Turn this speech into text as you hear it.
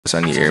So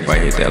I need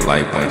everybody to hit that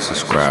like button,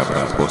 subscribe,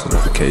 and post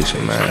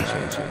notification, man.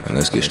 And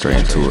let's get straight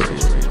into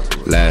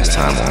it. Last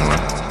time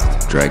on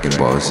Dragon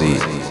Ball Z,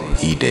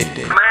 E-Day. Man,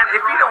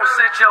 if you don't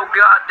sit your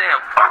goddamn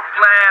fuck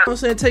ass. I'm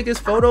saying take his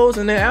photos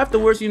and then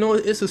afterwards, you know,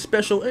 it's a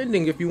special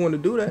ending if you want to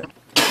do that.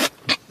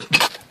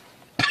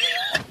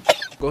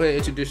 Go ahead,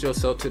 introduce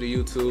yourself to the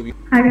YouTube.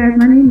 Hi guys,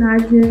 my name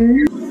is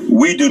Naja.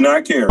 We do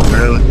not care.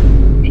 Really?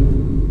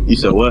 You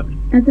said what?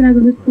 I said I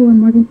go to school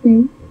in Morgan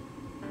State.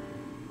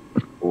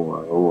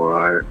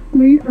 Alright.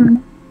 Where you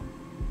from?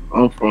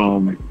 I'm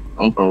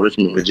from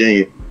Richmond,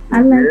 Virginia.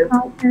 I like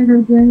all kinds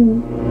of dreads.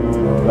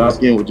 Light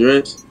skin with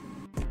dreads?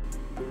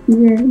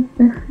 Yes.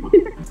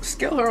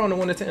 Scale her on a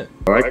 1 to 10.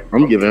 Alright,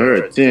 I'm giving her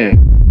a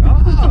 10.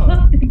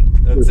 Oh,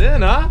 a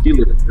 10, huh?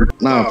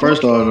 Nah,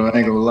 first off, I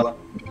ain't gonna lie.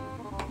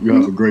 You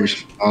have a great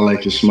smile. I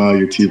like your smile.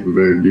 Your teeth are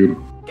very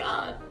beautiful.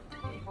 God,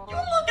 you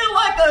looking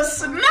like a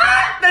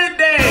snot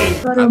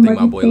today. I think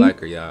my boy like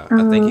her, y'all.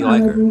 I think he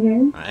like her.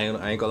 I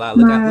ain't gonna lie.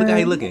 Look how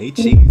he looking. He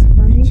cheesing.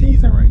 He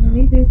cheesing right now.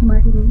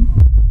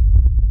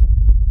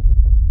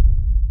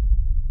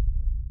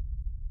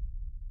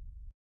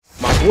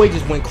 My boy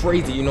just went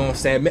crazy. You know what I'm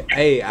saying?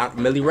 Hey,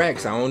 Millie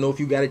Rex. I don't know if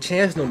you got a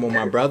chance no more,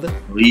 my brother.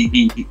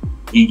 He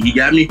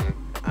got me.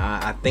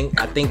 I think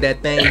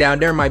that thing down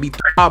there might be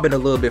throbbing a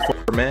little bit for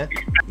her, man.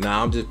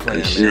 Nah, I'm just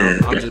playing,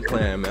 man.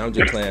 I'm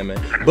just playing, man.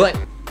 But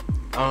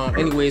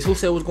anyways, who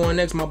said was going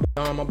next? My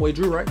boy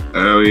Drew, right?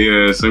 Hell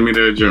yeah, send me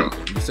that jump.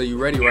 So you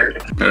ready,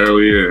 right? Hell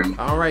yeah.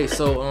 All right.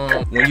 So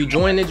when you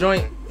join the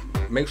joint,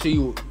 make sure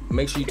you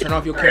turn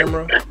off your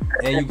camera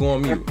and you go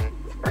on mute.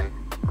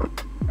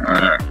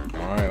 Alright.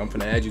 Alright, I'm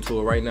finna add you to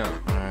it right now.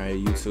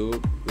 Alright,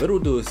 YouTube. Little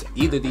dudes,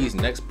 either these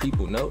next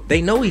people know.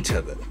 They know each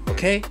other,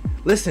 okay?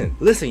 Listen,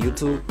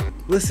 YouTube.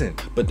 Listen.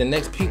 But the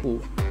next people,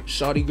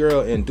 shawty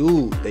girl and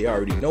dude, they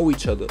already know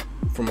each other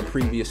from a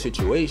previous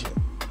situation.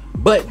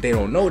 But they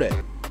don't know that.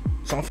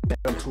 So I'm finna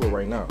add them to it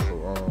right now. So,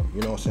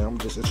 you know what I'm saying? I'm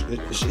just, you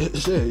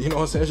know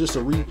what I'm saying? It's just a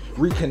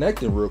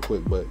reconnecting real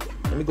quick. But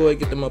let me go ahead and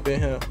get them up in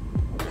here.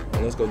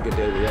 And let's go get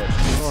their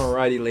reaction.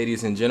 Alrighty,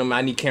 ladies and gentlemen.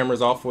 I need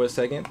cameras off for a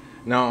second.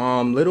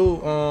 Now, you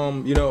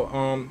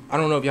know, I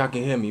don't know if y'all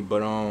can hear me,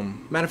 but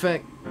matter of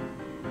fact,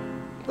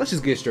 let's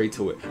just get straight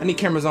to it. I need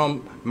cameras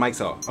on,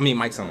 mics off. I mean,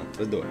 mics on.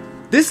 Let's do it.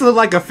 This looks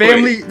like a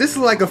family. Wait. This is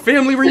like a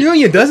family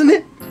reunion, doesn't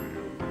it?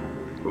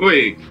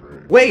 Wait,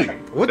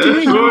 what do you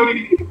mean?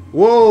 Shorty?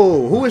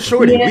 Whoa, who is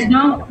Shorty? Yeah,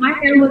 no, my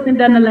hair wasn't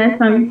done the last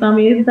time you saw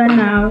me. It's done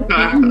now.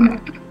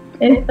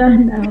 It's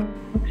done now.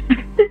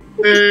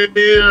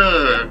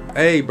 Yeah.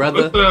 Hey,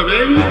 brother. What's up,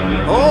 baby?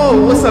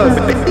 Oh, what's up,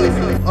 baby?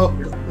 Oh,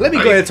 let me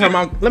go ahead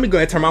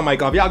and turn my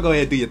mic off. Y'all go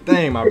ahead and do your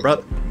thing, my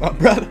brother. Well,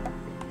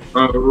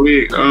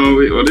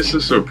 this is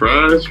a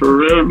surprise for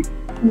real.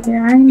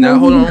 Yeah, I know. Now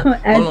hold on.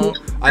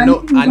 I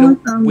know.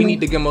 We need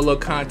to give them a little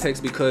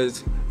context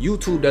because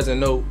YouTube doesn't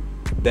know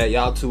that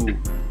y'all two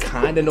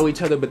kind of know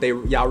each other, but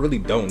y'all really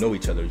don't know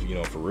each other, you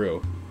know, for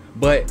real.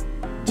 But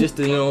just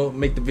to, you know,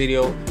 make the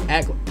video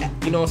act,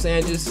 you know what I'm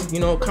saying, just, you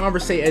know,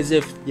 conversate as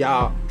if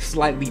y'all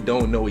slightly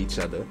don't know each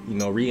other, you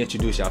know,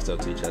 reintroduce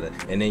yourself to each other,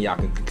 and then y'all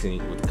can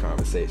continue with the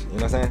conversation. You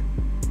know what I'm saying?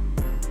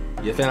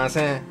 You feel what I'm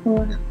saying?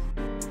 Yeah.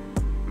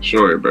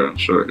 Sure, bro,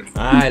 sure.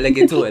 Alright, let's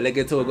get to it.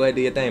 Go ahead and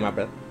do your thing, my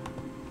brother.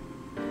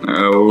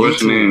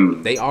 What's your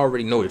name? They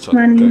already know each other.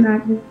 My name is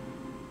Naja.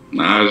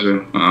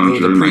 Naja. It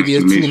was the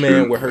previous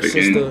two-man with her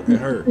sister and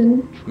her.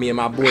 Me and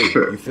my boy.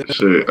 You feel?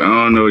 Shit, I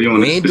don't know. You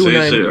want to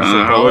say shit?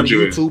 How old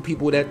you? YouTube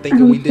people that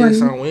thinking we did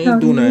something, we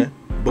ain't do nothing.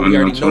 But we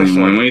already know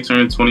something. When you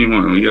turn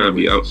 21, we gotta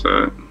be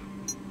outside.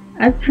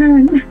 I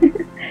turned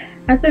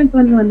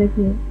 21 this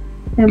year.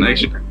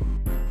 Next year?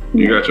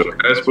 You got your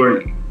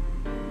passport?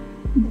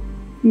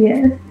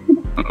 Yes.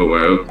 Oh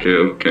well,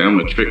 okay. I'm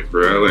a trick for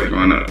real. I like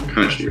going out of the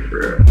country for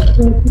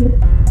real.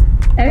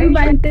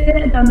 Everybody said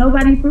it though,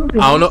 nobody proved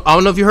it. I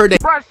don't know if you heard that.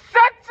 Bruh,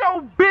 shut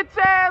your bitch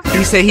ass.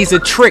 He said he's a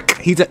trick.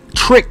 He's a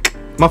trick.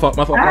 My fault.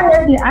 I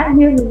heard it. I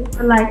hear it.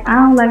 But like, I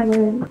don't like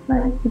words.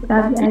 Like, it's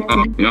gotta be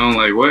action. You don't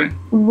like what?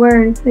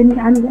 Words. I need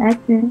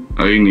action.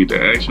 Oh, you need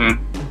the action?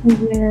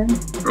 Yeah.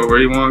 Oh, where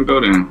you want to go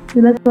then?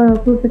 So let's go to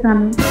Punta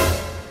Cana.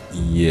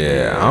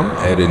 Yeah, I'm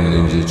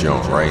editing this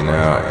joint right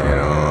now,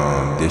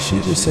 and did she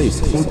just say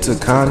Punta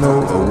Cana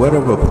or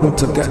whatever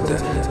Punta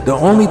Cana? The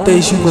only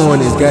place you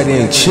going is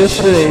goddamn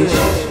Chick-fil-A,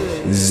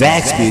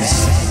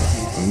 Zaxby's,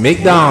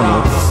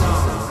 McDonald's,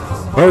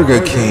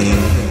 Burger King.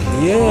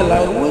 Yeah,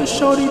 like what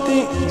shorty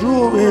think?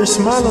 Drew over here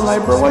smiling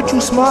like, bro, what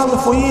you smiling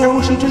for? You hear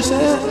what she just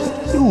said?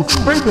 You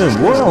tripping,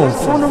 boy, on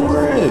front of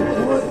bread,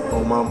 boy,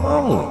 on my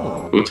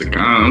mama. Punta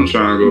Cana, I'm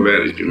trying to go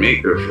back to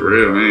Jamaica for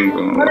real. I ain't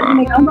gonna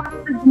lie. I'm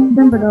about to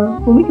December though,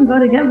 but we can go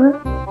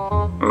together.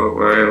 Oh,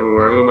 alright.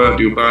 What about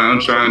Dubai? I'm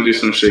trying to do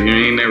some shit you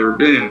ain't never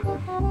been.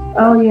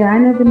 Oh yeah, I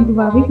never been to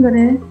Dubai. We can go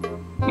there.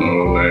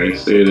 Oh, like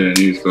say that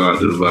you need to go out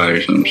to Dubai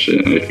or some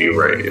shit. If you're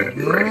right, yeah,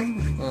 you're right.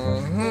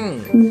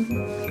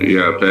 You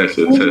gotta pass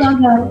the test.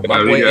 My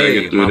boy, we gotta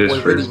get through this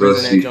first.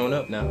 Let's see. Oh,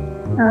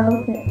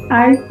 okay.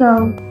 Alright,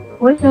 so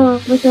what's your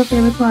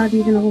favorite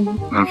qualities in a woman?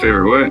 My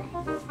favorite what?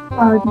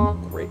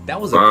 Quality. Great. That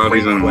was a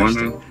great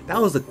question.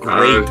 That was a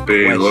great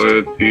question.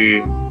 Loyalty,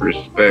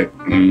 respect,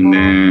 and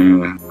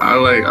then I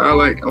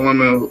like a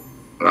woman.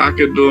 I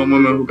could do a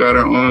woman who got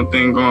her own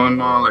thing going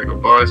on, like a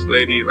boss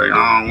lady. Like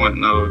I don't want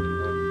no,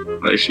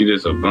 like she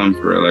just a bum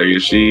for her. Like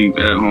if she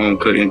at home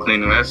cooking,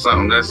 cleaning, that's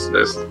something that's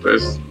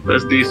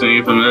decent.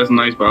 You feel me? That's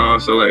nice, but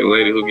also like a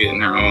lady who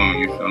getting her own.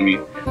 You feel me?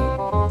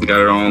 Got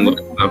her own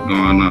stuff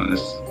going on.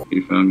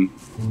 You feel me?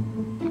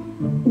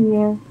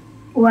 Yeah.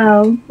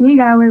 Well, you ain't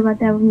gotta worry about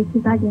that with me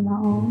because I get my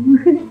own.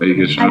 I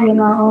get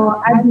my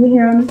own. I do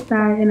hair on the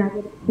side and I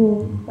get it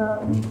cool. So,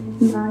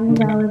 you ain't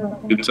gotta worry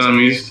about that. You tell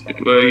me,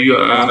 but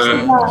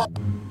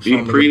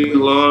you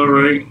pre-law,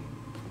 right?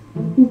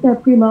 You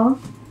said pre-law?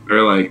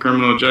 Or like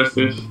criminal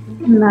justice?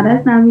 Nah,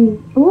 that's not me.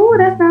 Ooh,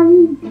 that's not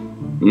me.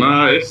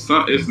 Nah, it's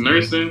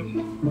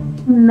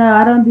nursing. No,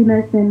 I don't do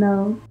nursing,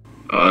 no.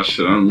 Oh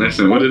shit, I'm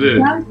missing. What it is?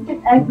 I'm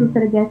just asking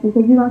instead of guessing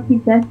because you gonna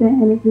keep guessing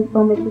and it's just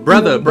gonna make you.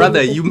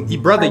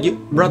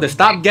 Brother,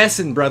 stop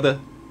guessing, brother.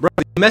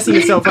 Brother, you're messing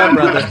yourself up,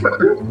 brother.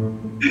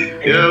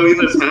 Yeah, we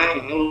was high.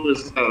 I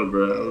was high,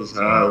 bro. I was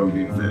high when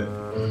we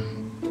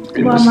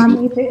met. Well, my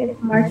major is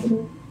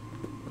marketing.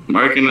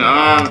 Marketing?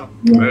 Ah,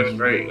 yeah. That's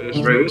right.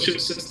 What's your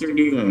sister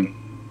doing?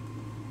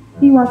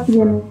 She wants to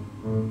get in.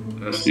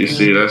 You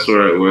see, that's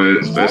where it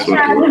was. That's what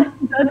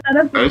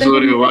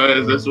it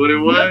was. That's what it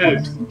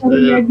was.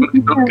 Yeah,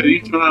 because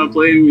you trying to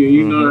play me.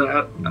 You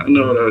know, I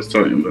know what I was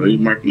talking about. You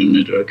marketing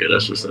major. Okay,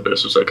 that's what's up.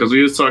 Because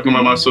we was talking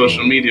about my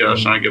social media. I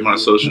was trying to get my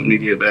social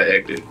media back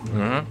active.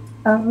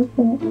 Oh,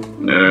 okay.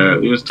 Yeah,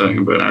 we was talking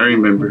about it. I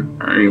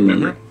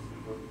remember.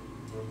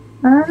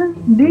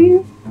 Do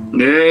you?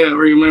 Yeah, I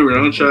remember.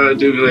 Don't try to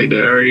do me like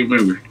that. I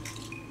remember.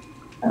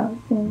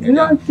 Okay. We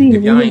gonna see.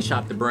 If y'all ain't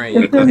shop the brand,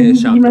 you go ahead and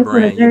shop the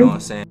brand. You know what I'm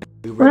saying?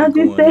 What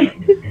you say?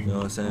 You know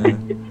what I'm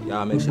saying?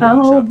 Y'all make sure. A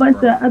whole bunch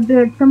of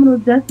other criminal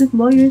justice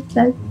lawyers.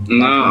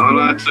 No, all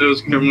I said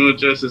was criminal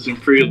justice and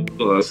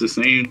pre-law. It's the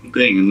same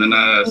thing. And then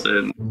I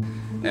said,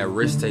 at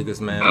risk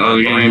takers, man. Oh,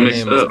 you ain't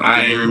mixed up.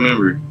 I ain't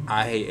remember.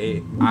 I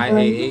hate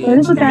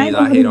means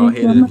I hate all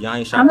haters. If y'all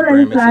ain't shop the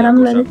brand, make sure I'm y'all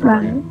gonna let it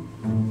slide.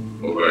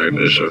 Alright,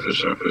 for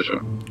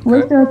sure.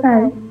 What's your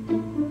type?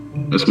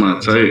 That's my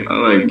type. I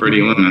like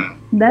pretty women.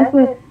 That's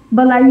what,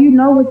 but like you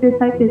know what your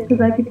type is, because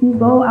like if you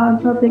go out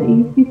in public and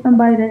you see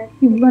somebody that's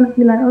cute, you're gonna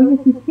be like, oh yeah,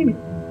 she's cute.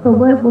 So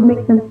what will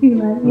make them cute?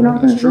 Like, you know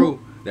what I'm saying?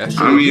 That's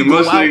true. I mean,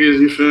 most niggas,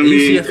 you feel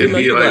me? It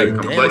be like a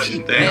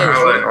complexion thing.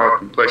 I like all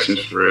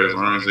complexions for as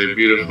long as they're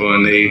beautiful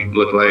and they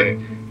look like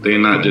they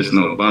not just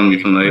no bum. You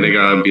feel like they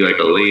gotta be like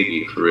a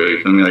lady for real.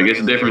 You feel me? Like it's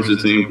the difference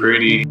between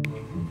pretty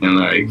and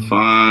like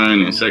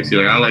fine and sexy.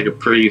 Like I like a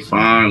pretty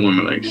fine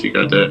woman. Like she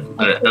got that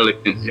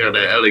elegance. She got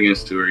that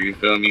elegance to her. You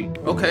feel me?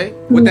 Okay.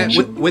 With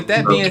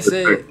that being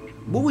said,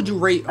 what would you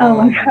rate?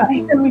 Oh my God!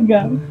 Here we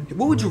go.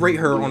 What would you rate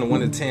her on a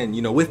 1 to 10?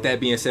 You know, with that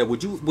being said,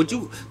 would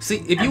you see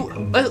if you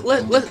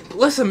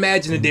let's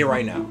imagine a day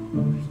right now.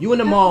 You in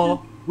the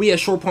mall. We at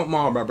Short Pump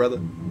Mall, my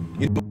brother.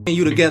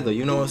 You together.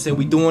 You know what I'm saying?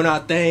 We doing our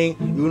thing.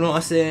 You know what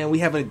I'm saying? We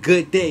having a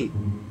good day,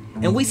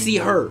 and we see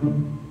her.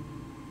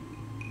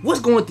 What's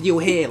going through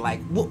your head?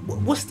 Like,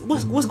 what's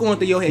going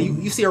through your head?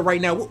 You see her right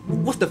now.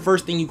 What's the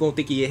first thing you gonna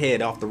think of your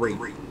head off the rate?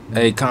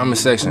 Hey, comment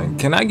section.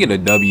 Can I get a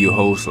W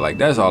host? Like,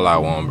 that's all I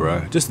want,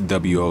 bro. Just a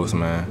W host,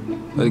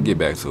 man. Let's get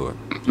back to it.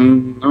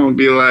 Don't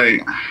be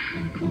like,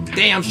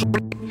 damn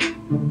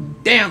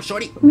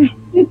shorty.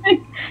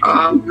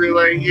 I'll be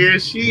like, yeah,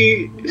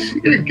 she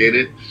could get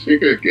it. She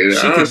could get it.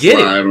 She could get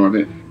it. On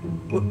it.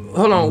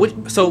 Hold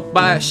on. So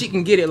by she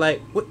can get it,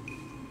 like what?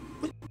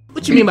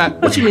 What you mean by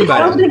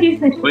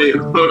that? Wait,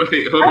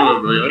 hold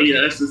on, bro.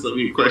 You asking so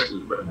many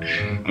questions, bro.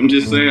 I'm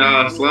just saying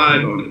I'll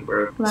slide on it,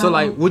 bro. So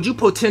like, would you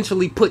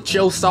potentially put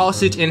your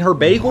sausage in her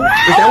bagel? Is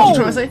that what you're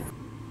trying to say?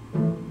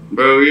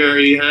 Bro, we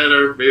already had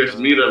our first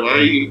meetup. Why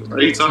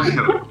are you talking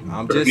about?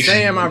 I'm just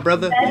saying, my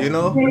brother. You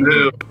know.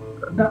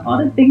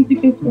 All the things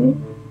you can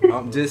say.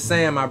 I'm just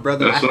saying, my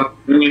brother. That's what I'm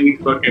saying. You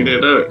fucking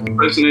it up. You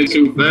pushing it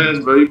too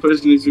fast, bro. You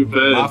pushing it too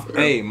fast.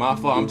 My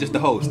fault. I'm just the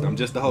host.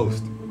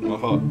 My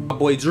fault. My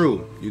boy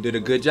Drew, you did a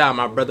good job,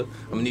 my brother.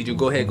 I'm gonna need you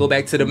to go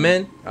back to the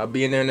men. I'll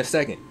be in there in a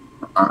second.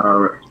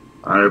 Alright,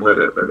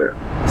 better.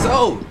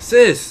 So,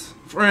 sis,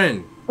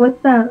 friend.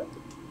 What's up?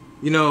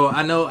 You know,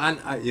 I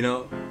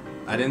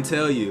didn't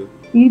tell you.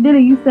 You did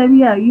it. You set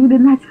me up. You did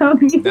not tell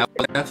me. That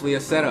was definitely a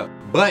setup.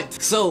 But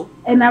so.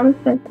 And I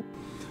respect it.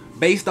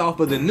 Based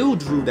off of the new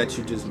Drew that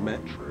you just met,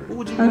 what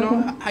would you,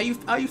 know, how you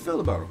feel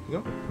about him?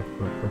 You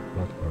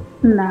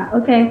know? Nah.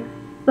 Okay.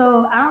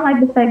 So I don't like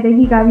the fact that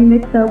he got me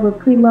mixed up with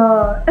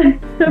pre-law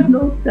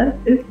criminal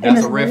justice.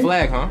 That's a red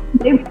flag, huh?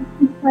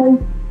 Because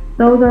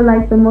those are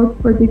like the most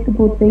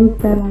predictable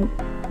things that like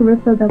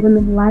Carissa that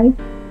women like.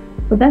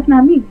 But that's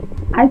not me.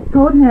 I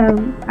told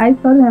him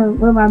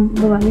what my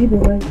major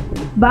was.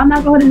 But I'm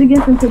not going to hold it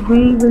against him because we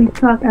ain't really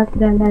talk after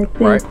that last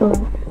day. Right. So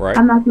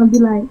I'm not going to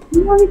be like,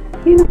 because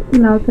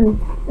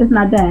it's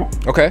not that.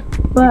 Okay.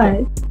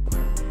 But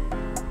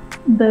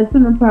the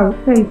swimming part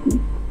was crazy.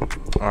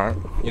 All right.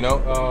 You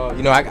know,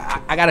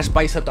 I gotta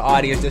spice up the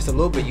audience just a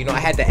little bit. You know, I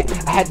had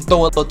to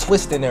throw a little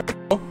twist in there.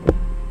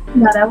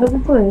 No, that was a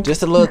twist.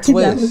 Just a little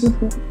twist.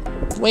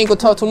 We ain't gonna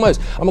talk too much.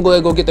 I'm gonna go ahead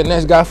and go get the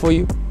next guy for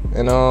you.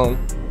 And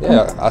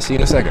yeah, I'll see you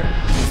in a second.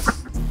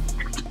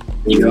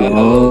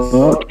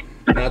 Yo.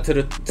 Now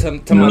to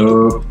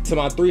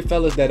my three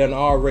fellas that done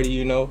already,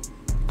 you know.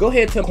 Go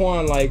ahead, tell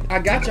Quan, like, I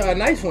got y'all a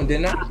nice one,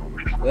 didn't I?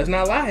 Let's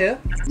not lie here.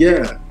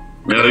 Yeah.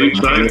 Yeah, you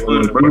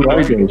trifling, bro. You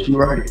right there. You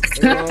right.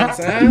 You know what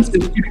I'm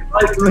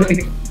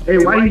saying? Hey,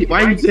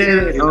 why you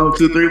saying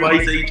 2, 3? Why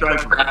you say you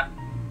trifling?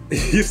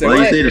 You said Why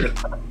what? you say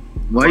that?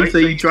 Why you say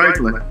you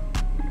trifling?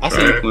 I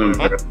said, Trifling,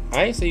 bro.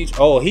 I ain't say you.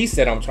 Oh, he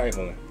said I'm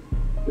trifling.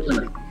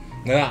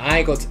 No, I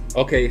ain't gonna.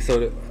 Okay,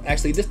 so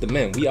actually, this the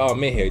men. We all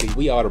men here.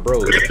 We all the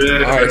bros. All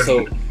right,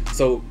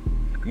 so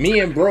me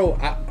and bro.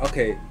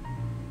 Okay,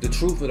 the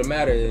truth of the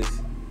matter is,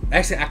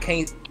 actually, I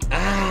can't.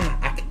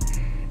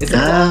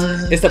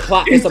 It's a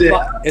plot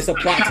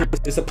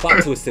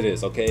twist to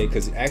this. Okay,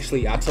 because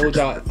actually, I told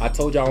y'all I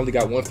only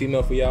got one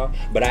female for y'all,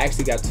 but I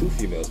actually got 2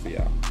 females for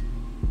y'all.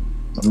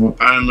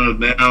 I know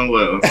damn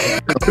well.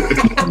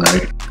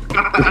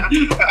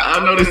 I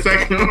know the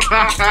second one.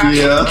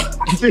 Yeah.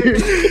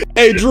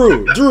 Hey,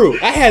 Drew,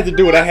 I had to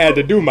do what I had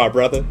to do, my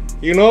brother.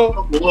 You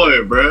know?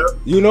 Boy, bro.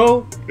 You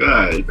know?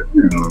 God.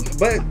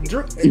 But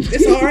Drew,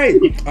 it's all right.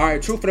 All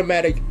right. Truth of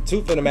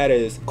the matter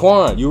is,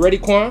 Quan, you ready,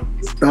 Quan?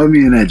 Throw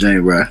me in that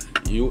joint, bro.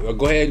 You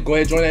go ahead,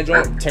 join that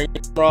joint. Turn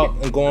your camera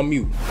off and go on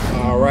mute.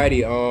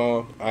 Alrighty.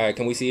 All right.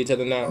 Can we see each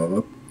other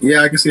now?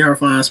 Yeah, I can see her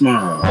fine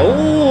smile.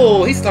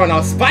 Oh, he's starting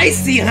off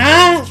spicy,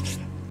 huh?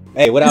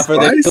 Hey, without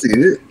further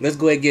ado, let's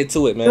go ahead and get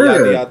to it, man. Y'all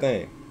do y'all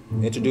thing.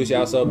 Introduce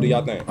yourself, do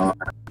y'all thing.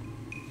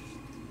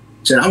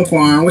 Shit, I'm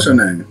Quan. What's your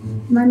name?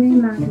 My name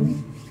is Nana.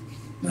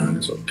 Nah,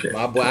 that's okay.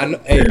 My boy,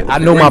 I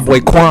know my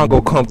boy Quan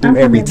go come through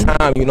every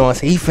time. You know what I'm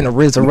saying? He finna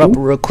rizz her up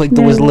real quick,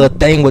 do his little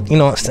thing with, you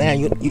know what I'm saying?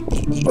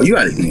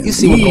 You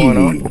see what's going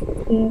on?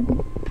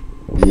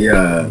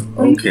 Yeah.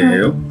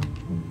 Okay.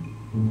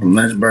 From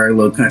Lynchburg,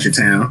 little country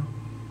town.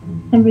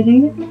 In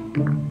Virginia?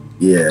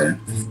 Yeah.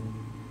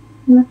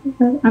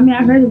 I mean,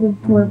 I heard of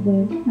it before,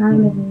 but I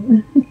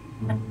never.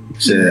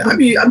 Shit, I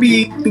be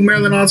through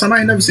Maryland all the time. I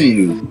ain't never seen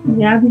you.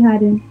 Yeah, I be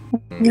hiding.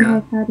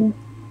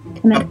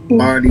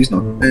 Parties,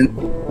 no nothing.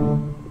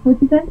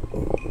 What you say?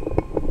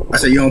 I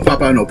said you don't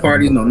pop out no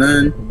parties, no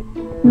none.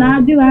 Nah,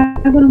 I do. I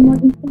go to more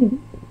than 6.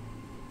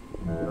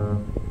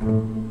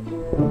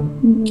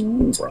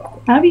 Yeah.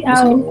 I be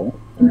out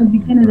in the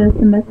beginning of the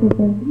semester,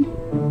 but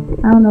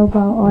I don't know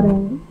about all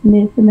that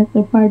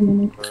mid-semester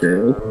partying.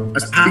 Okay.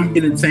 I'm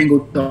getting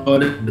tangled with all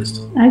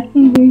this. I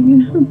can't hear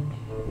you.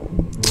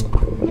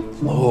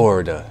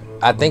 Lord,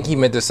 I think he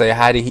meant to say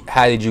how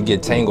did you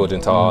get tangled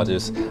into all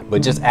this,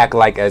 but just act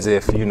like as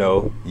if you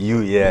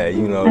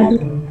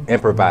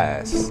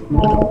improvise.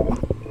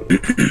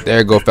 There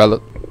you go, fella.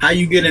 How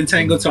you get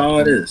entangled to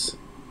all this?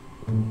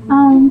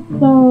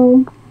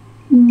 So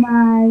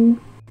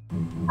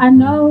I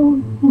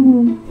know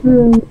him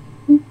through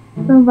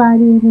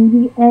somebody, and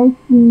he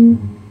asked me,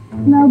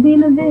 be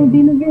in the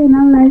vid, and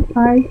I'm like,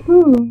 alright,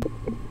 cool.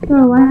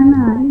 Sure, why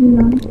not?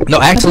 No,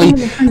 actually,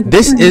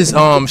 this is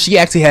she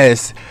actually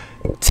has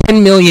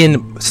 10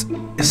 million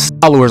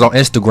followers on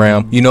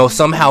Instagram.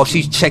 Somehow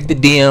she checked the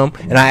DM,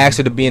 and I asked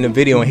her to be in the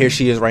video, and here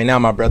she is right now,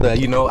 my brother.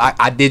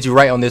 I did you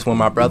right on this one,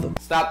 my brother.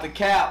 Stop the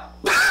cap.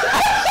 Stop the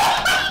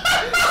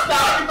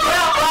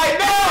cap right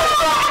now.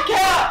 Stop the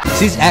cap.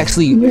 She's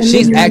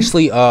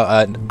actually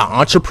an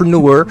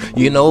entrepreneur.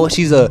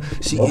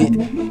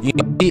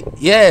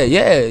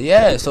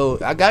 Yeah. So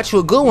I got you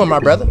a good one, my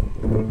brother.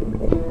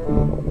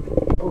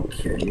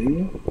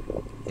 Okay.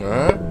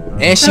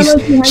 And she's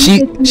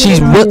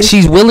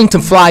willing to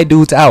fly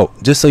dudes out,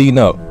 just so you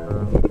know.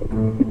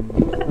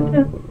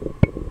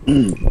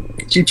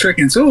 She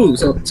tricking too.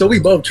 So we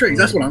both tricks.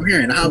 That's what I'm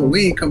hearing.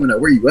 Halloween coming up.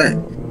 Where you at?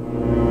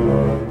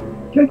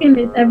 Tricking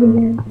is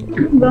everywhere.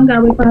 You don't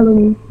gotta wait for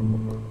Halloween.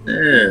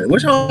 Yeah.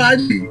 What's your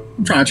IG?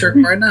 I'm trying to trick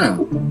right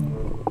now.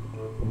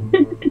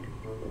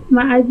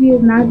 My IG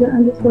is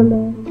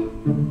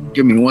Naja_love.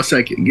 Give me 1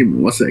 second.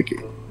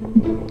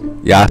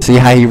 Y'all see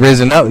how he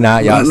risen up now,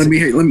 y'all. Let me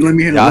hear.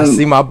 Y'all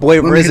see my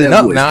boy risen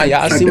up now.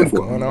 Y'all see what's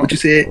going on. What you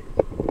said?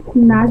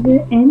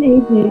 Naja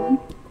NAJAA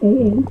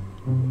 _.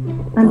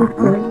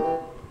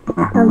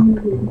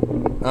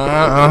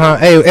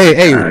 Hey.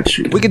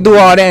 We can do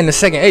all that in a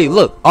second. Hey,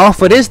 look,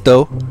 off of this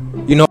though,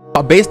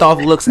 based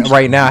off looks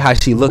right now, how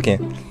she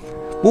looking.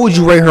 What would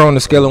you rate her on the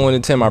scale of 1 to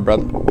 10, my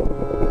brother?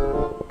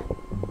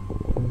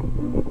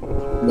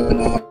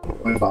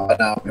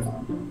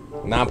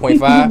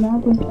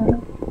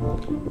 9.5.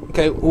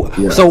 Okay,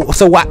 yeah.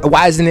 So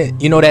why isn't it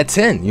that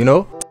 10?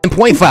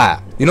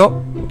 10.5.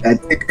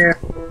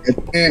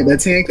 That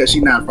 10 because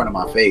she's not in front of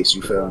my face.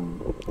 You feel me?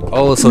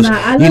 Oh, so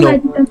I look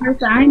like this in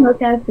person. I ain't no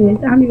catfish.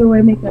 I don't even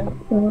wear makeup.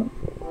 So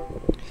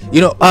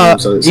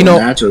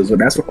natural. So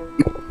that's what.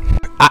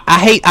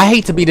 I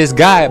hate to be this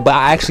guy, but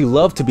I actually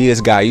love to be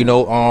this guy.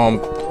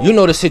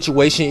 The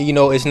situation.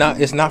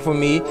 It's not for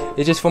me.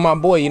 It's just for my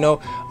boy.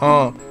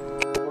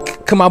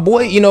 Cause my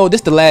boy, you know, this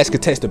the last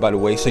contestant, by the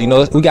way. So you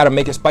know, we gotta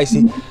make it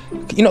spicy.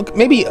 You know,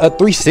 maybe a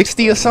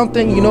 360 or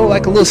something. You know,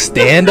 like a little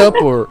stand up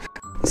or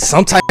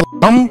some type of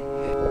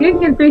You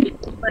can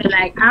 360, but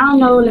like I don't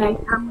know, like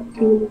how much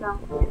you really got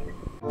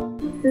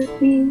to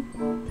see.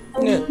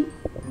 Yeah.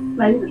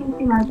 Like you can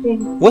see my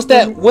thing. What's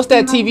that? What's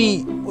that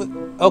TV?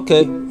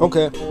 Okay.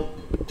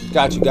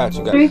 Got you.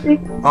 360.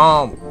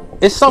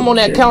 It's something on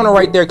that counter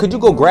right there. Could you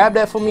go grab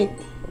that for me?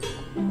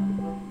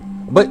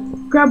 But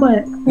Grab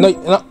what?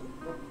 no.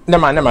 Never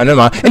mind.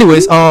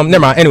 Anyways,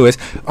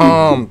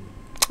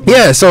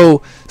 yeah.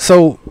 So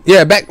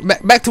yeah.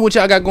 Back to what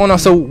y'all got going on.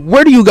 So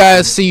where do you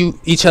guys see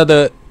each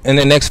other in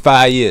the next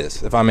 5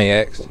 years, if I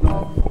may ask?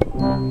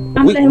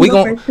 We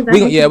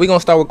gonna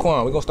start with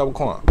Quan.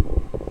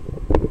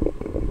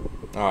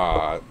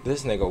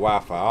 This nigga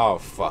Wi-Fi all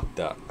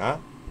fucked up, huh?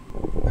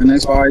 The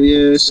next 5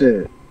 years,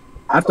 shit.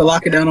 I have to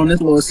lock it down on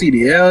this little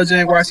CDL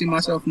jank where I see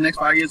myself in the next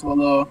 5 years with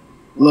a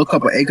little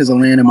couple acres of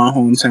land in my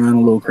hometown, a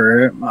little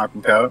crib, not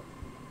compelled.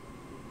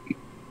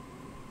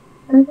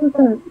 That's what's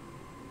up.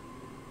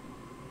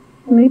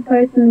 Me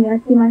personally,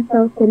 I see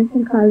myself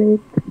finishing college,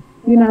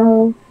 you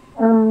know,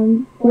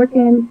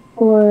 working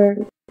for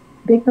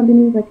big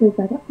companies like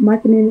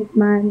marketing is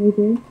my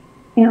major,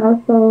 and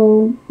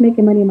also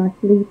making money in my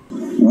sleep.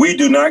 We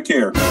do not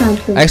care.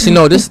 Actually,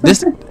 no. This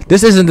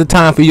isn't the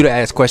time for you to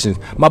ask questions,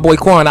 my boy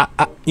Quan. I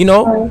you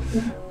know,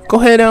 go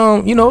ahead.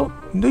 You know,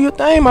 do your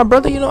thing, my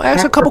brother. You know,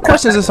 ask a couple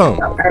questions or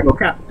something.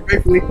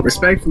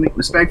 Respectfully.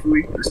 You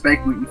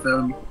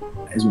feel me?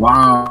 It's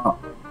wild.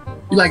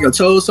 You like your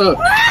toes up?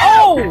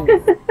 Oh.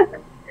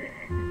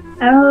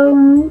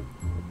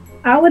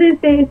 I wouldn't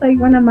say it's like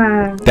one of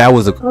my. That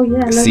was a. Oh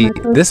yeah. See,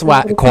 this is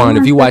why Quan.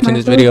 If you watching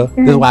this video,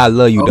 this is why I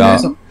love you,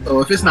 dog. So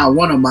if it's not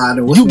one of mine,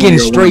 then what's you getting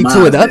straight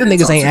to it. The other then?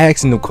 niggas ain't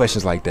asking no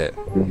questions like that.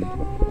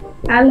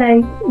 I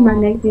like my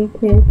neck being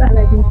kissed. I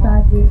like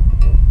massages.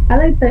 I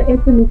like the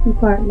intimacy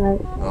part, like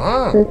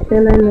the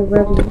feeling, the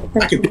rubbing.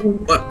 I can pick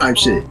you up type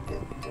shit.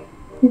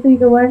 You think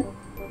you what?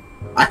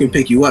 I can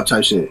pick you up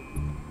type shit.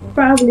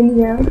 Probably,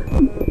 yeah.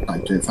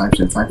 Type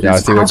shit. Y'all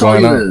see what's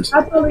going on?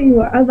 How tall are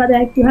you? I was about to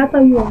ask you, how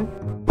tall you are?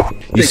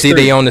 You see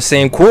they on the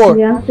same court.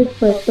 Yeah, I'm 6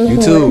 foot. So You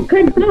too.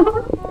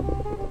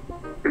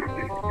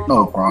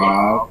 No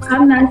problem.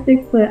 I'm not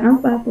 6 foot. I'm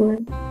 5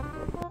 foot.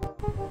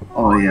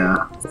 Oh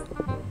yeah.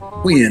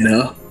 We in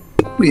there.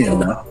 You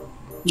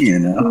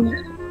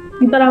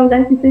thought I was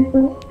actually 6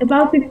 foot? If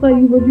I was 6 foot,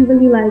 would you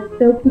really like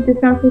still keep this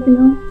conversation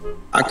on?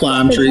 I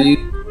climb trees.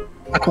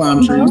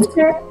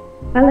 Okay.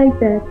 I like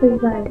that,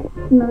 cause like,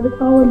 you know, the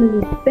tall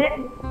women is bad,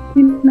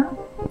 you know.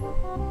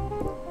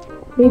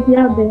 They be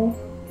out there.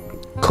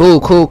 Cool.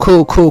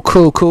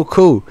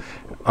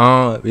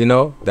 You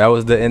know, that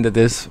was the end of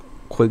this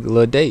quick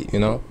little date, you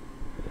know.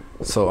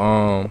 So,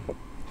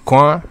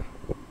 Quan,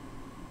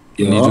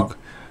 you need to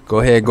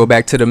go ahead, go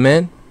back to the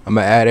men. I'm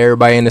gonna add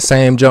everybody in the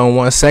same zone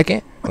 1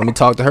 second. Let me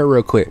talk to her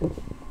real quick.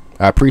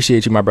 I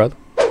appreciate you, my brother.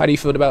 How you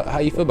feel about?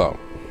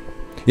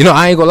 You know,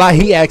 I ain't gonna lie.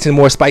 He asking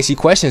more spicy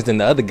questions than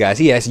the other guys.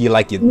 He asking you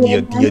like your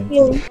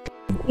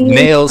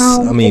nails.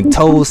 I mean,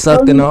 toes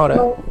sucked and all that.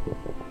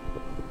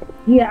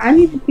 Yeah, I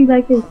need to see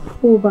like his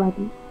full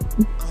body.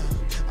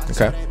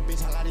 Okay.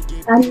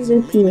 I need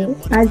to see it.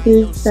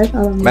 That's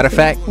all I'm. Matter of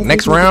fact,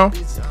 next round,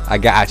 I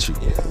got you.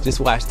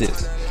 Just watch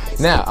this.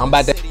 Now I'm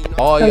about to add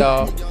all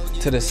y'all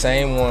to the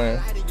same one.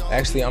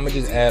 Actually, I'm gonna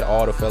just add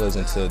all the fellas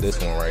into this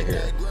one right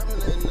here,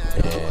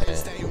 and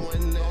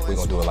we're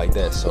gonna do it like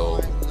that.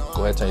 So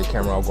go ahead, turn your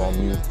camera off, go on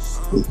mute.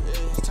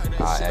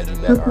 I'll add you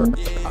back.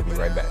 I'll be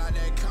right back.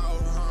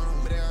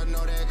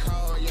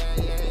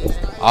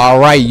 All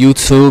right,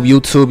 YouTube,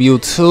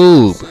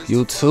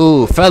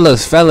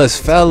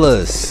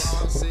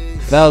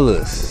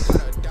 fellas.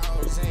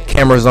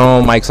 Cameras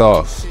on, mics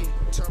off,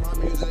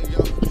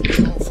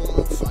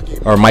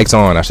 or mics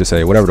on, I should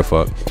say. Whatever the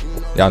fuck,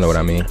 y'all know what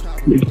I mean.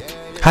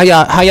 How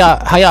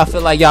y'all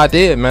feel like y'all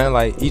did, man?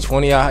 Like each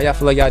one of y'all, how y'all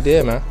feel like y'all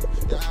did, man?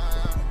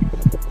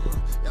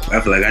 I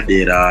feel like I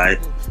did alright.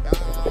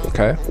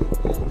 Okay.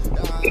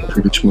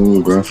 Pretty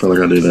smooth, bro. I feel like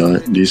I did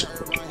alright. Decent.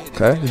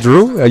 Okay,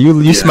 Drew, are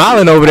you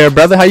smiling over there,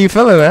 brother? How you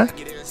feeling, man?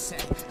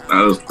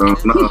 I was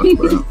thumping up,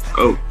 bro.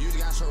 Oh,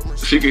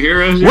 she can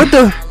hear us? What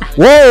the?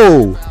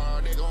 Whoa!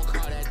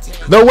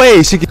 No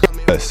way, she can hear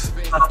us.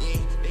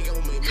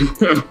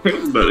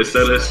 But it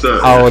said it's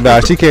Oh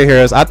no, she can't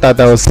hear us. I thought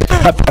that was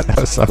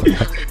something.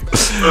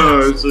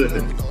 Oh shit!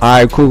 All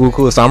right,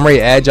 cool. So I'm ready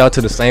to add y'all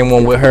to the same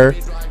one with her,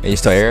 and you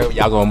so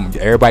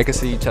everybody can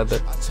see each other,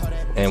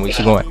 and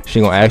she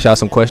gonna ask y'all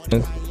some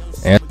questions,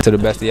 answer to the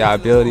best of y'all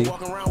ability.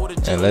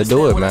 And let's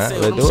do it, man.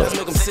 Let's do it.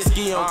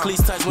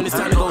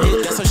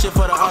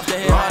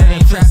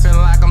 Trapping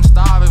like I'm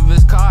starving,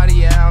 Viscardi,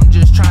 yeah, I'm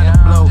just trying to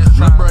blow.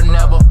 My brother